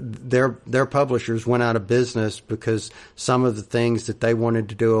 their publishers went out of business because some of the things that they wanted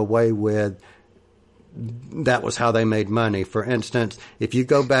to do away with, that was how they made money. For instance, if you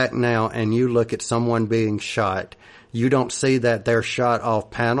go back now and you look at someone being shot, you don't see that they're shot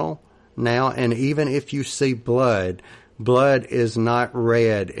off panel now. And even if you see blood is not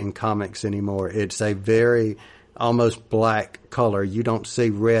red in comics anymore. It's a very almost black color. You don't see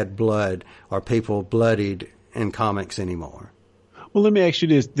red blood or people bloodied in comics anymore. Well, let me ask you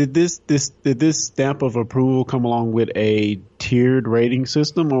this. Did this stamp of approval come along with a tiered rating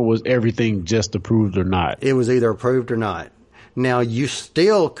system, or was everything just approved or not? It was either approved or not. Now, you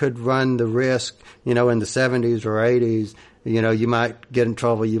still could run the risk, in the 70s or 80s, you might get in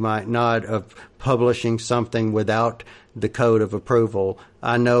trouble, you might not, of publishing something without the code of approval.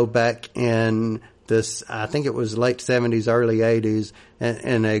 I know back in this, I think it was late 70s, early 80s,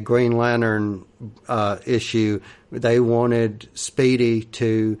 in a Green Lantern issue, they wanted Speedy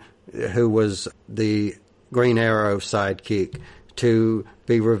who was the Green Arrow sidekick, to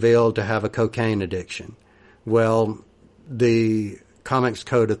be revealed to have a cocaine addiction. Well, the Comics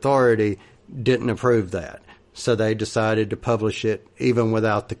Code Authority didn't approve that, so they decided to publish it even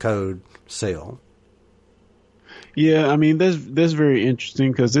without the code seal. Yeah, I mean, that's very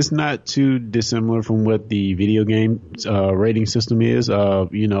interesting because it's not too dissimilar from what the video game rating system is.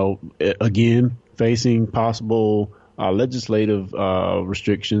 Again, facing possible legislative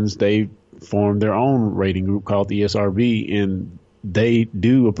restrictions, they formed their own rating group called the ESRB, and they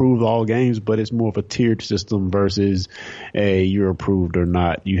do approve all games, but it's more of a tiered system versus you're approved or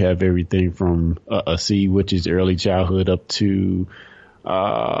not. You have everything from a C, which is early childhood, up to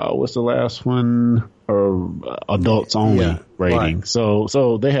what's the last one? Or adults only rating. Right.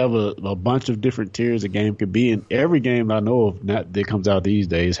 So they have a bunch of different tiers a game could be, and every game I know of that comes out these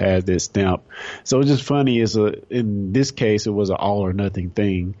days has this stamp. So it's just funny. In this case, it was an all or nothing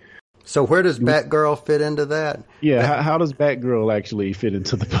thing. So where does Batgirl fit into that? Yeah, how does Batgirl actually fit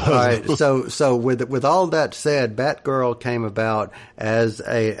into the puzzle? All right, so with all that said, Batgirl came about as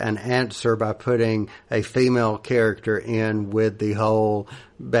an answer by putting a female character in with the whole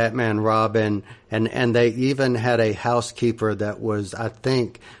Batman Robin, and they even had a housekeeper that was, I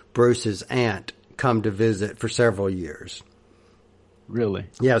think, Bruce's aunt come to visit for several years. Really?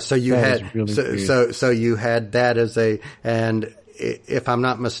 Yeah, so you That had is really so you had that as and if I'm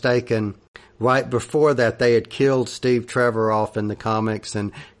not mistaken, right before that they had killed Steve Trevor off in the comics,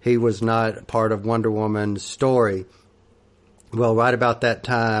 and he was not part of Wonder Woman's story. Well, right about that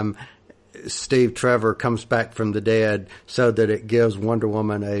time, Steve Trevor comes back from the dead so that it gives Wonder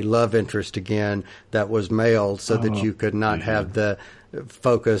Woman a love interest again that was male, so that you could not have the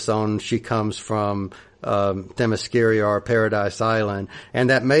focus on she comes from Themyscira or Paradise Island. And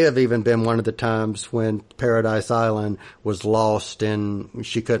that may have even been one of the times when Paradise Island was lost and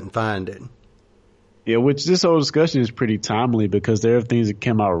she couldn't find it. Yeah, which this whole discussion is pretty timely because there are things that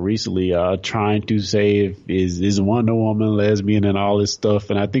came out recently trying to say is Wonder Woman lesbian and all this stuff.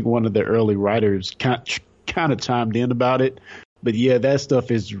 And I think one of the early writers kind of chimed in about it. But yeah, that stuff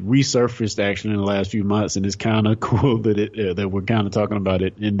is resurfaced actually in the last few months, and it's kind of cool that that we're kind of talking about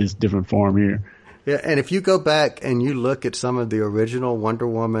it in this different form here. Yeah, and if you go back and you look at some of the original Wonder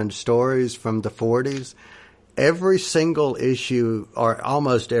Woman stories from the 40s, every single issue, or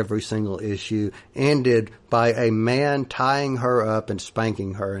almost every single issue, ended by a man tying her up and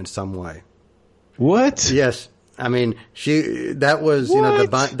spanking her in some way. What? Yes. I mean, that was, you know,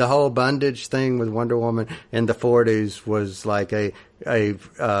 the whole bondage thing with Wonder Woman in the 40s was like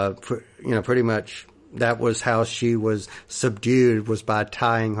pretty much that was how she was subdued, was by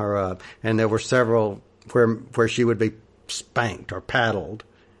tying her up. And there were several where she would be spanked or paddled.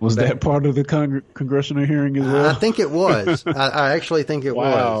 Was that part of the congressional hearing as well? I think it was. I actually think it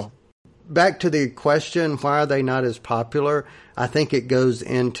was. Back to the question, why are they not as popular? I think it goes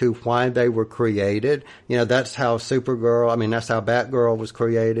into why they were created. You know, that's how that's how Batgirl was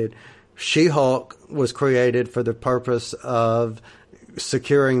created. She-Hulk was created for the purpose of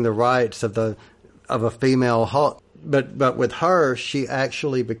securing the rights of a female Hulk. But with her, she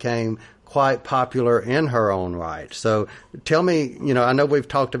actually became quite popular in her own right. So tell me, you know, I know we've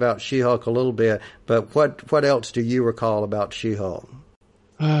talked about She-Hulk a little bit, but what else do you recall about She-Hulk?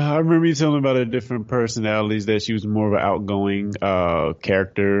 I remember you telling about her different personalities, that she was more of an outgoing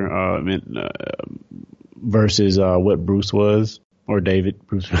character versus what Bruce was, or David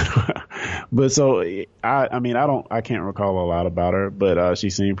Bruce. But so I can't recall a lot about her, but she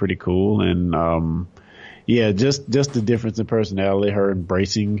seemed pretty cool, and just the difference in personality, her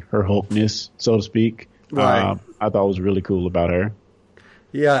embracing her Hulkness, so to speak. Right. I thought was really cool about her.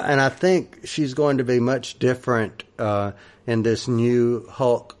 Yeah, and I think she's going to be much different in this new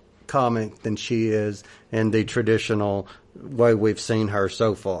Hulk comic than she is in the traditional way we've seen her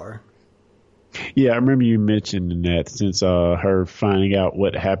so far. Yeah, I remember you mentioning that since her finding out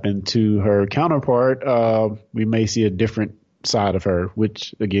what happened to her counterpart, we may see a different side of her,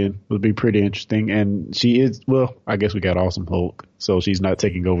 which again would be pretty interesting. And she is, well, I guess we got Awesome Hulk, so she's not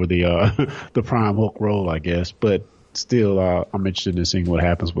taking over the the Prime Hulk role, I guess, but still, I'm interested in seeing what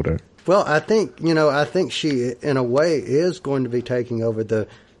happens with her. Well, I think she, in a way, is going to be taking over the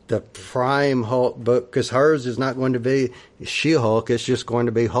Prime Hulk book, because hers is not going to be She-Hulk. It's just going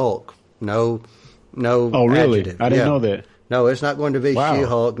to be Hulk. No. Oh, really? Adjective. I didn't know that. No, it's not going to be Wow.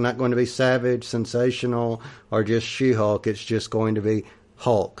 She-Hulk. Not going to be Savage, Sensational, or just She-Hulk. It's just going to be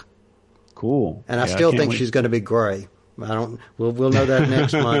Hulk. Cool. And I Yeah, still can't think wait. she's going to be gray. We'll know that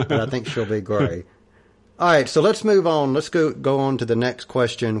next month, but I think she'll be gray. All right, so let's move on. Let's go on to the next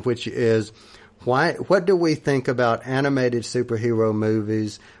question, which is, what do we think about animated superhero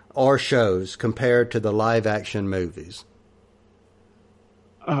movies or shows compared to the live action movies?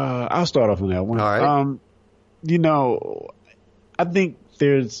 I'll start off on that one. All right. I think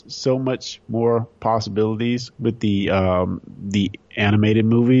there's so much more possibilities with the animated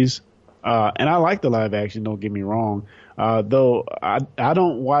movies. And I like the live action, don't get me wrong. Though I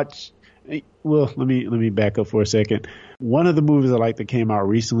don't watch. Well, let me back up for a second. One of the movies I like that came out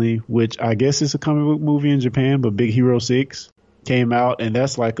recently, which I guess is a comic book movie in Japan, but Big Hero 6 came out, and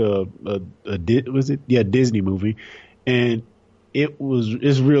that's like a Disney movie, and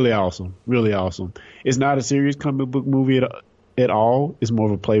it's really awesome, really awesome. It's not a serious comic book movie at all. It's more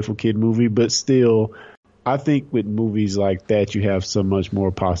of a playful kid movie, but still, I think with movies like that, you have so much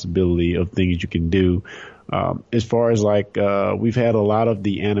more possibility of things you can do. As far as we've had a lot of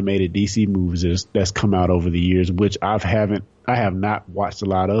the animated DC movies that's come out over the years, which I have not watched a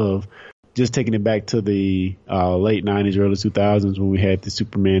lot of. just taking it back to the late 90s, early 2000s when we had the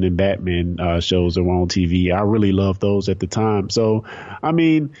Superman and Batman shows that were on TV. I really loved those at the time. So, I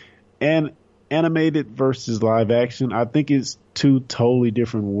mean, and animated versus live action, I think it's two totally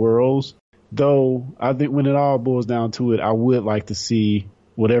different worlds. Though I think when it all boils down to it, I would like to see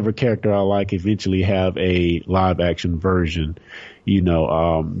whatever character I like eventually have a live action version,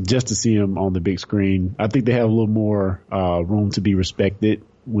 just to see them on the big screen. I think they have a little more room to be respected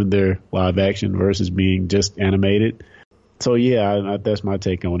when they're live action versus being just animated. So yeah, that's my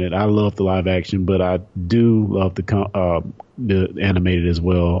take on it. I love the live action, but I do love the animated as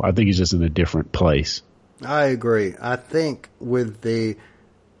well. I think it's just in a different place. I agree. I think with the,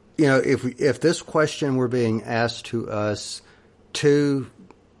 if this question were being asked to us not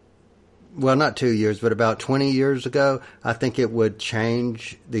 2 years, but about 20 years ago, I think it would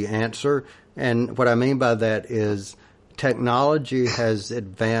change the answer. And what I mean by that is technology has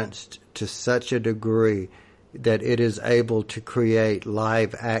advanced to such a degree that it is able to create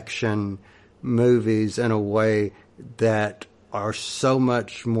live action movies in a way that are so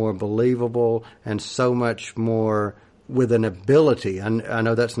much more believable and so much more with an ability. I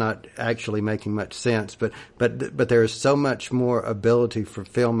know that's not actually making much sense, but there is so much more ability for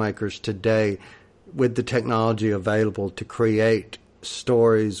filmmakers today with the technology available to create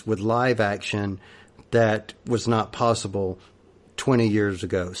stories with live action that was not possible 20 years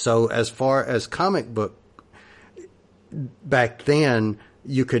ago. So as far as comic book, back then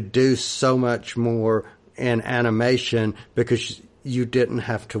you could do so much more in animation because you didn't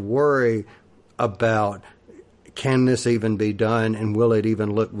have to worry about, can this even be done and will it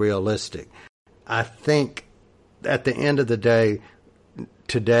even look realistic? I think at the end of the day,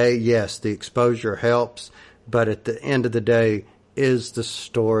 today, yes, the exposure helps, but at the end of the day, is the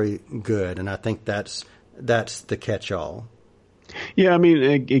story good? And I think that's the catch-all. Yeah, I mean,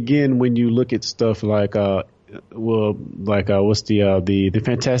 again, when you look at stuff like, what's the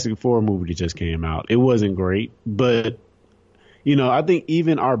Fantastic Four movie that just came out? It wasn't great, but I think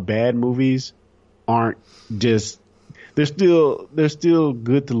even our bad movies aren't just, they're still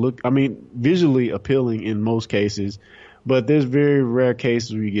good to look. I mean, visually appealing in most cases, but there's very rare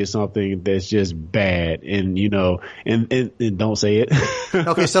cases where you get something that's just bad, and and don't say it.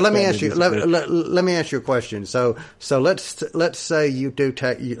 Okay, so let me ask you. Let me ask you a question. So let's say you do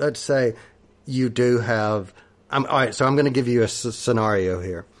let's say you do have. All right. So I'm going to give you a scenario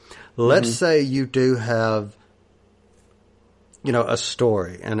here. Let's say you do have, a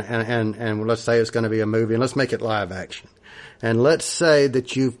story, and let's say it's going to be a movie, and let's make it live action, and let's say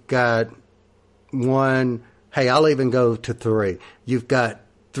that you've got one. Hey, I'll even go to 3. You've got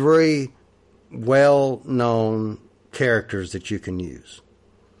 3 well-known characters that you can use,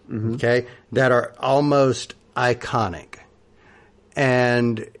 okay, that are almost iconic.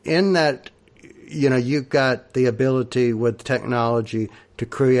 And in that, you've got the ability with technology to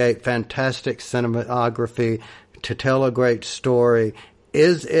create fantastic cinematography, to tell a great story.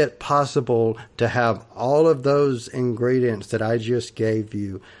 Is it possible to have all of those ingredients that I just gave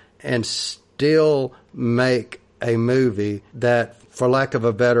you and still make a movie that, for lack of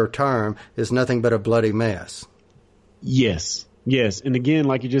a better term, is nothing but a bloody mess? Yes. And again,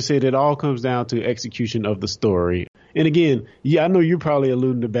 like you just said, it all comes down to execution of the story. And again, I know you're probably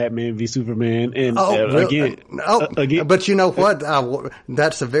alluding to Batman v Superman. And again, but you know what?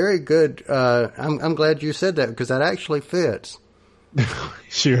 That's a very good. I'm glad you said that because that actually fits.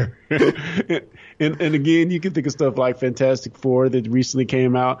 Sure. And again, you can think of stuff like Fantastic Four that recently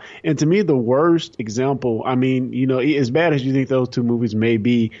came out. And to me, the worst example, I mean, as bad as you think those two movies may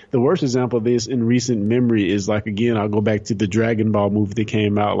be, the worst example of this in recent memory is like, again, I'll go back to the Dragon Ball movie that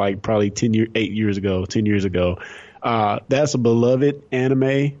came out like probably 10 years ago. That's a beloved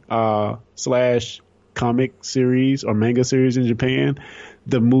anime / comic series or manga series in Japan.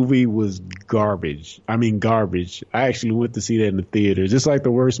 The movie was garbage. I mean, garbage. I actually went to see that in the theaters. It's like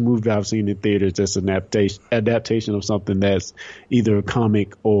the worst movie I've seen in theaters. That's an adaptation of something that's either a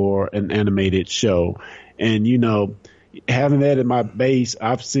comic or an animated show. And, having that in my base,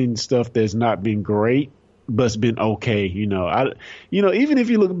 I've seen stuff that's not been great, but it's been okay. Even if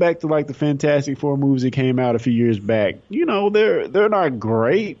you look back to like the Fantastic Four movies that came out a few years back, they're not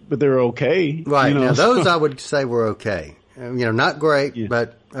great, but they're okay. Right. Now those I would say were okay. Not great,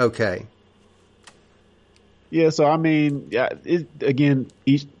 but okay. Yeah, so I mean, again,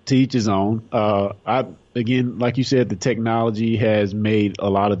 each his own. Again, like you said, the technology has made a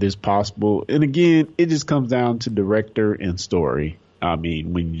lot of this possible, and again, it just comes down to director and story. I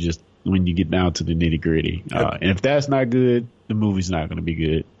mean, when you get down to the nitty gritty, and if that's not good, the movie's not going to be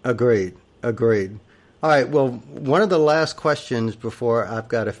good. Agreed. All right. Well, one of the last questions before I've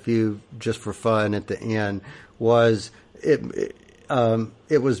got a few just for fun at the end was it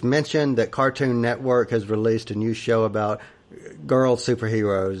was mentioned that Cartoon Network has released a new show about girl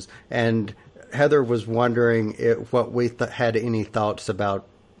superheroes, and Heather was wondering what we had any thoughts about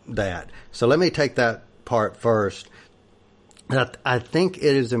that. So let me take that part first. I think it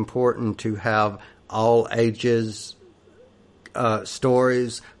is important to have all ages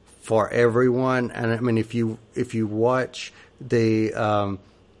stories for everyone, and I mean if you watch the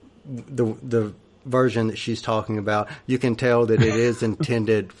version that she's talking about, you can tell that it is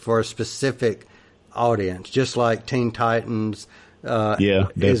intended for a specific audience, just like Teen Titans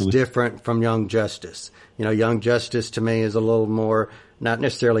is different from Young Justice. You know, Young Justice to me is a little more not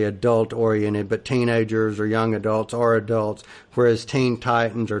necessarily adult oriented, but teenagers or young adults or adults, whereas Teen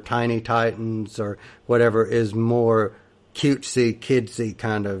Titans or Tiny Titans or whatever is more cutesy, kidsy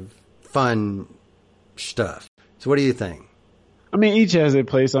kind of fun stuff. So what do you think? I mean, each has a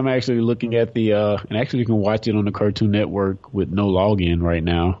place. I'm actually looking at the, and actually you can watch it on the Cartoon Network with no login right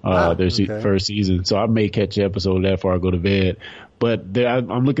now. There's the first season. So I may catch an episode of that before I go to bed. But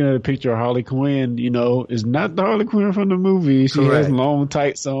I'm looking at a picture of Harley Quinn, you know, is not the Harley Quinn from the movie. She has long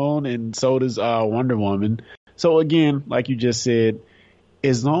tights on, and so does Wonder Woman. So again, like you just said,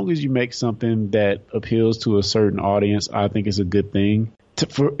 as long as you make something that appeals to a certain audience, I think it's a good thing.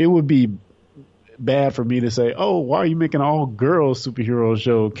 It would be bad for me to say, oh, why are you making an all girls superhero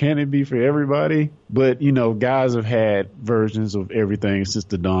show? Can it be for everybody? But, you know, guys have had versions of everything since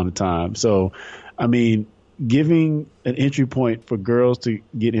the dawn of time. So, I mean, giving an entry point for girls to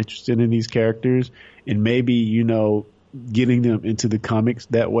get interested in these characters and maybe, you know, getting them into the comics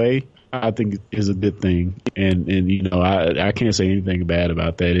that way, I think is a good thing. And you know, I can't say anything bad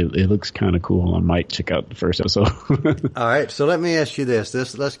about that. It looks kind of cool. I might check out the first episode. All right. So let me ask you this.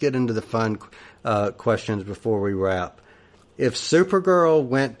 Let's get into the fun questions before we wrap. If Supergirl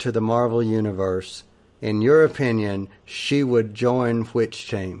went to the Marvel Universe, in your opinion, she would join which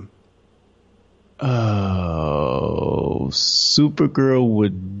team? Oh, Supergirl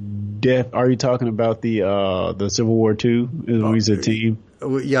would are you talking about the Civil War II? Is when he's a team?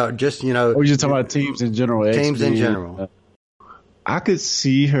 Yeah, just, you know. Or you're talking about teams in general? Teams in general. I could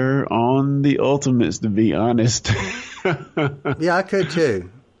see her on the Ultimates, to be honest. Yeah, I could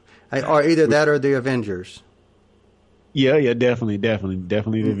too. Or either that or the Avengers. Yeah, definitely the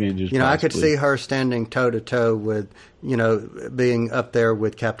Avengers. You know, possibly. I could see her standing toe to toe with, you know, being up there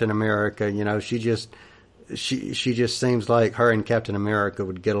with Captain America. You know, she just seems like her and Captain America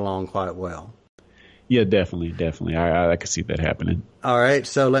would get along quite well. Yeah, definitely. I could see that happening. All right,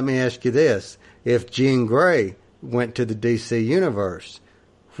 so let me ask you this: if Jean Grey went to the DC universe,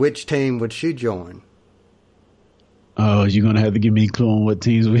 which team would she join? Oh, you're going to have to give me a clue on what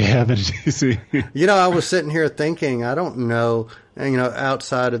teams we have in DC. You know, I was sitting here thinking, I don't know, you know,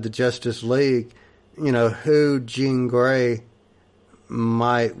 outside of the Justice League, you know, who Jean Grey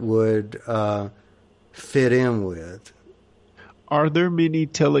would fit in with. Are there many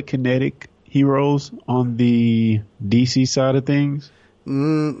telekinetic heroes on the DC side of things?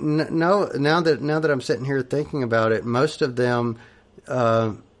 No, now that I'm sitting here thinking about it, most of them,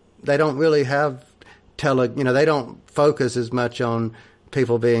 they don't really have they don't focus as much on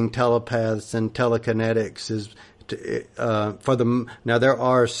people being telepaths and telekinetics for them. Now there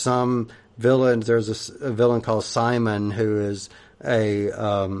are some villains. There's a villain called Simon who is a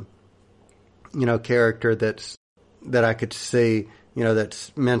character that I could see, you know,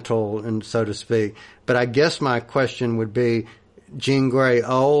 that's mental and so to speak. But I guess my question would be Jean Grey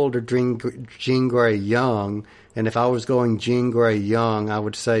old or Jean Grey young? And if I was going Jean Grey young, I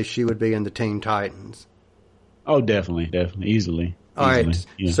would say she would be in the Teen Titans. Oh, definitely. Easily. All right.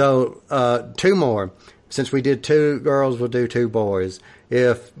 Yeah. So, two more. Since we did two girls, we'll do two boys.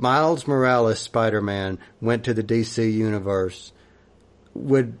 If Miles Morales Spider-Man went to the DC universe,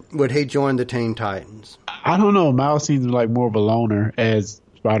 would he join the Teen Titans? I don't know. Miles seems like more of a loner, as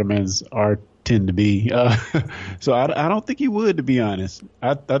Spider-Mans tend to be. So I don't think he would, to be honest.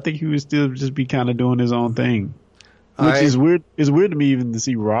 I think he would still just be kind of doing his own thing. Which is weird. It's weird to me even to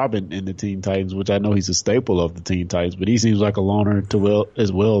see Robin in the Teen Titans, which I know he's a staple of the Teen Titans, but he seems like a loner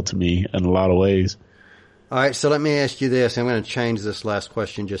as well to me in a lot of ways. All right, so let me ask you this. I'm going to change this last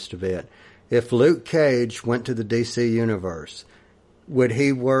question just a bit. If Luke Cage went to the DC universe, would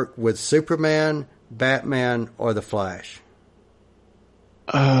he work with Superman, Batman, or the Flash?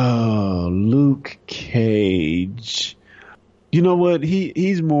 Oh, Luke Cage. You know what?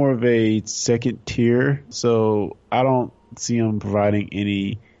 He's more of a second tier, so I don't see him providing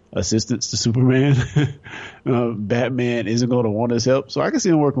any assistance to Superman, Batman isn't going to want his help. So I can see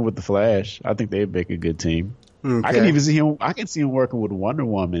him working with the Flash. I think they'd make a good team. Okay. I can even see him. I can see him working with Wonder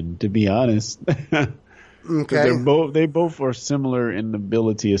Woman. To be honest, Okay. they both are similar in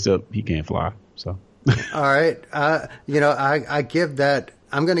ability, except he can't fly. So All right. I give that.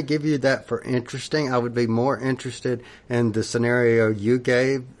 I'm going to give you that for interesting. I would be more interested in the scenario you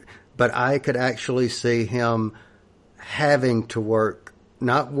gave, but I could actually see him having to work,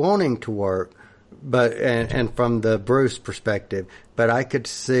 not wanting to work, but and from the Bruce perspective. But I could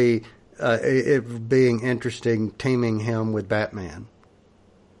see it being interesting teaming him with Batman.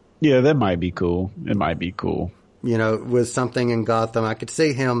 yeah, that might be cool. It might be cool. With something in Gotham. I could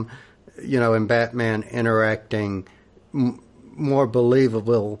see him, and Batman interacting more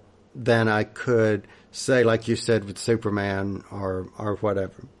believable than I could say, like you said, with Superman or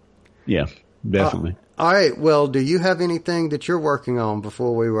whatever. Yeah, definitely. All right. Well, do you have anything that you're working on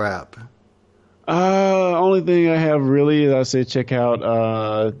before we wrap? Only thing I have really is I say check out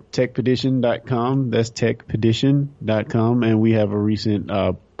techpedition.com. That's techpedition.com. And we have a recent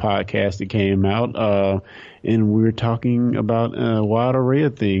podcast that came out. And we're talking about a wide array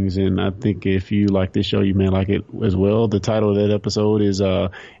of things. And I think if you like this show, you may like it as well. The title of that episode is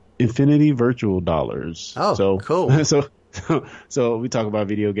Infinity Virtual Dollars. Oh, so cool. So we talk about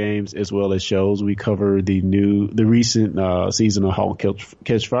video games as well as shows. We cover the recent season of Halt and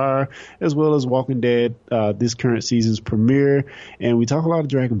Catch Fire, as well as Walking Dead, this current season's premiere, and we talk a lot of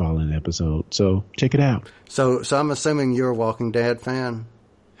Dragon Ball in the episode. So check it out. So I'm assuming you're a Walking Dead fan.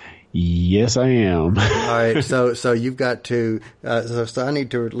 Yes, I am. All right. So you've got to. So I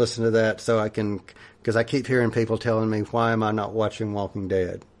need to listen to that so I can, because I keep hearing people telling me, why am I not watching Walking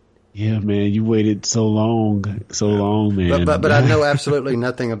Dead? Yeah, man, you waited so long, man. But I know absolutely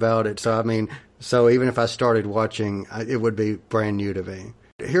nothing about it. So even if I started watching, it would be brand new to me.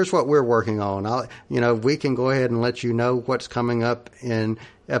 Here's what we're working on. We can go ahead and let you know what's coming up in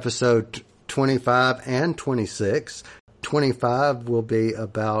episode 25 and 26. 25 will be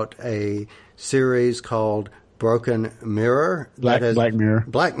about a series called Broken Mirror. Black Mirror.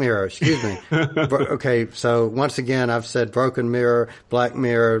 Black Mirror, excuse me. Okay, so once again, I've said Broken Mirror, Black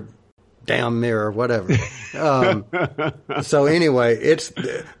Mirror, damn mirror, whatever. So anyway, it's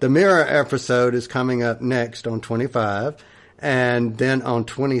the Mirror episode is coming up next on 25. And then on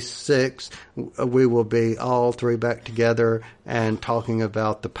 26, we will be all three back together and talking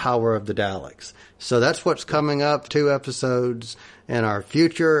about the power of the Daleks. So that's what's coming up, 2 episodes in our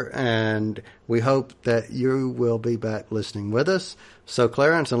future, and we hope that you will be back listening with us. So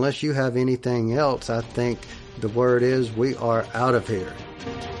Clarence, unless you have anything else, I think the word is we are out of here.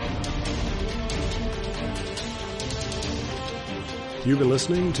 You've been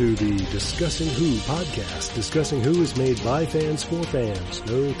listening to the Discussing Who podcast. Discussing Who is made by fans for fans.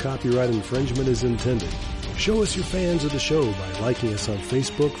 No copyright infringement is intended. Show us you're fans of the show by liking us on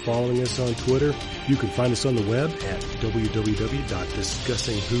Facebook, following us on Twitter. You can find us on the web at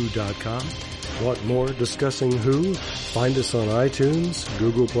www.discussingwho.com. Want more Discussing Who? Find us on iTunes,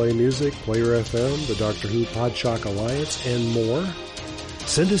 Google Play Music, Player FM, the Doctor Who Podshock Alliance, and more.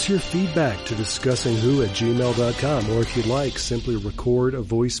 Send us your feedback to discussingwho@gmail.com, or if you'd like, simply record a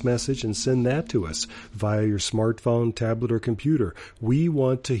voice message and send that to us via your smartphone, tablet, or computer. We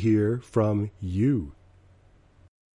want to hear from you.